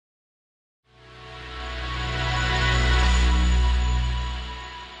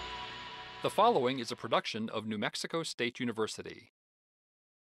The following is a production of New Mexico State University.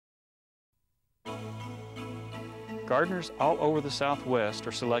 Gardeners all over the Southwest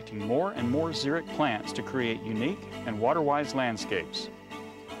are selecting more and more xeric plants to create unique and water-wise landscapes.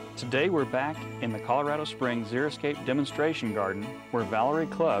 Today we're back in the Colorado Springs Xeriscape demonstration garden where Valerie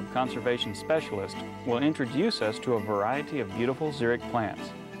Clubb, conservation specialist, will introduce us to a variety of beautiful xeric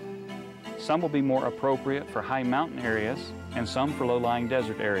plants. Some will be more appropriate for high mountain areas and some for low-lying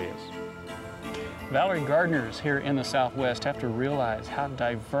desert areas. Valerie, gardeners here in the Southwest have to realize how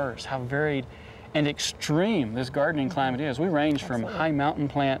diverse, how varied and extreme this gardening climate is. We range from high mountain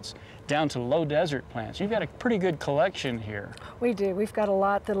plants down to low desert plants. You've got a pretty good collection here. We do. We've got a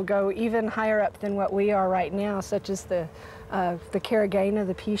lot that'll go even higher up than what we are right now, such as the carragena,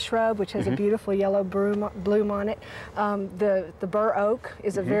 the pea shrub, which has a beautiful yellow bloom on it. The bur oak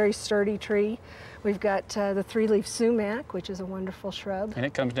is a very sturdy tree. We've got the three-leaf sumac, which is a wonderful shrub. And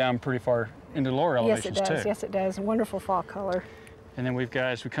it comes down pretty far into lower elevations too. Yes, it does. Wonderful fall color. And then we've got,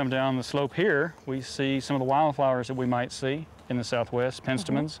 as we come down the slope here, we see some of the wildflowers that we might see in the Southwest,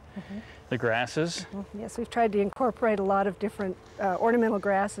 penstemons, the grasses. Yes, we've tried to incorporate a lot of different ornamental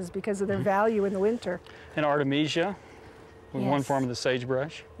grasses because of their value in the winter. And artemisia, with one form of the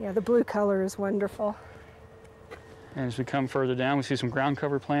sagebrush. Yeah, the blue color is wonderful. And as we come further down, we see some ground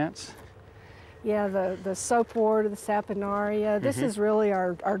cover plants. Yeah, the soapwort, the saponaria. This is really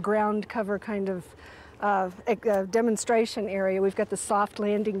our ground cover kind of demonstration area. We've got the soft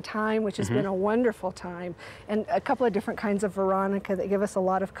landing thyme, which has been a wonderful time, and a couple of different kinds of veronica that give us a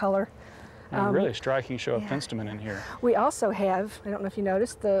lot of color. And a really striking show of penstemon in here. We also have, I don't know if you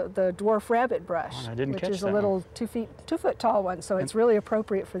noticed, the dwarf rabbit brush, I didn't which catch is that a little one. 2 foot tall one, so it's really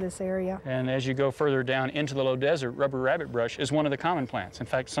appropriate for this area. And as you go further down into the low desert, rubber rabbit brush is one of the common plants. In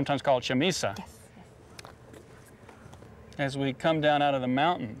fact, sometimes called chamisa. Yes. As we come down out of the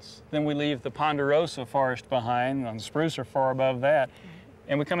mountains, then we leave the ponderosa forest behind, and the spruce are far above that,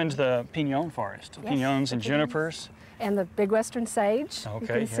 and we come into the pinon forest, pinons and junipers. And the big western sage, you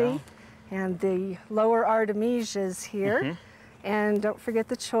can see, and the lower artemisias here. And don't forget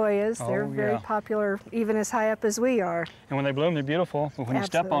the chollas. They're very popular even as high up as we are. And when they bloom, they're beautiful, but when you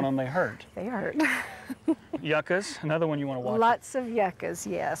step on them, they hurt. They hurt. Yuccas, another one you want to watch. Lots of yuccas,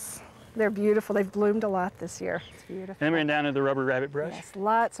 yes. They're beautiful. They've bloomed a lot this year. It's beautiful. Then we're down to the rubber rabbit brush. Yes,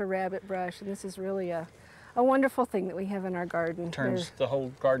 lots of rabbit brush, and this is really a wonderful thing that we have in our garden. Turns the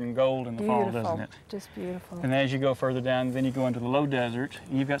whole garden gold in the fall, doesn't it? Just beautiful. And as you go further down, then you go into the low desert,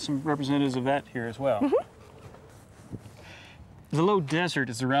 and you've got some representatives of that here as well. The low desert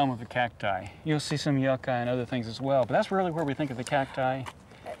is the realm of the cacti. You'll see some yucca and other things as well, but that's really where we think of the cacti.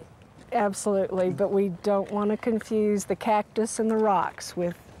 Absolutely, but we don't want to confuse the cactus and the rocks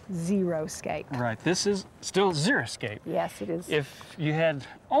with Xeriscape. Right, this is still Xeriscape. Yes, it is. If you had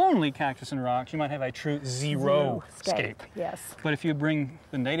only cactus and rocks, you might have a true Xeriscape. Yes. But if you bring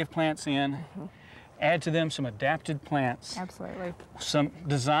the native plants in, add to them some adapted plants, Absolutely. some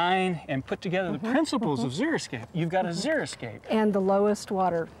design, and put together the principles of Xeriscape, you've got a Xeriscape. And the lowest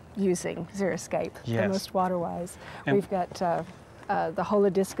water using Xeriscape, the most water-wise. We've got the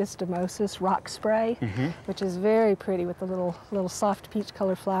Holodiscus demosus rock spray, which is very pretty with the little soft peach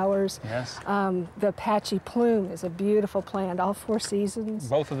color flowers. Yes. The patchy plume is a beautiful plant, all 4 seasons.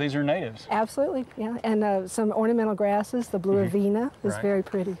 Both of these are natives. Absolutely, yeah. And some ornamental grasses, the blue avena is very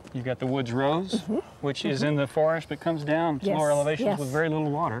pretty. You've got the woods rose, which is in the forest but comes down to lower elevations with very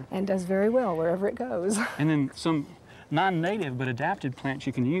little water. And does very well wherever it goes. And then some non-native but adapted plants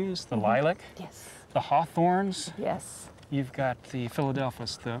you can use, the lilac, the hawthorns. Yes. You've got the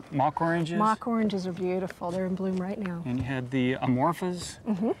Philadelphus, the mock oranges. Mock oranges are beautiful. They're in bloom right now. And you had the amorphas,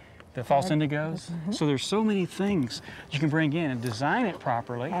 the false indigos. So there's so many things you can bring in and design it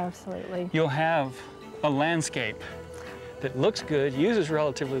properly. Absolutely. You'll have a landscape that looks good, uses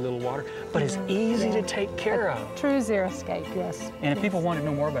relatively little water, but is easy to take care of. True Xeriscape, yes. And if people want to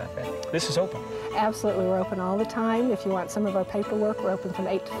know more about that, this is open. Absolutely, we're open all the time. If you want some of our paperwork, we're open from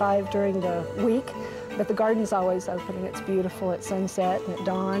 8 to 5 during the week. But the garden's always open, and it's beautiful at sunset and at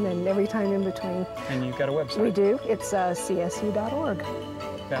dawn and every time in between. And you've got a website. We do. It's csu.org.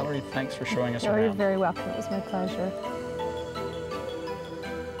 Valerie, thanks for showing us You're around. very welcome. It was my pleasure.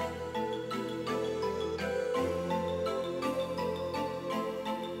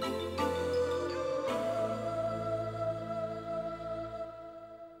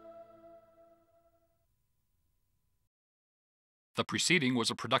 The preceding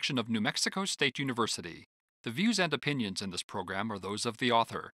was a production of New Mexico State University. The views and opinions in this program are those of the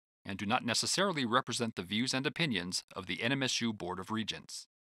author and do not necessarily represent the views and opinions of the NMSU Board of Regents.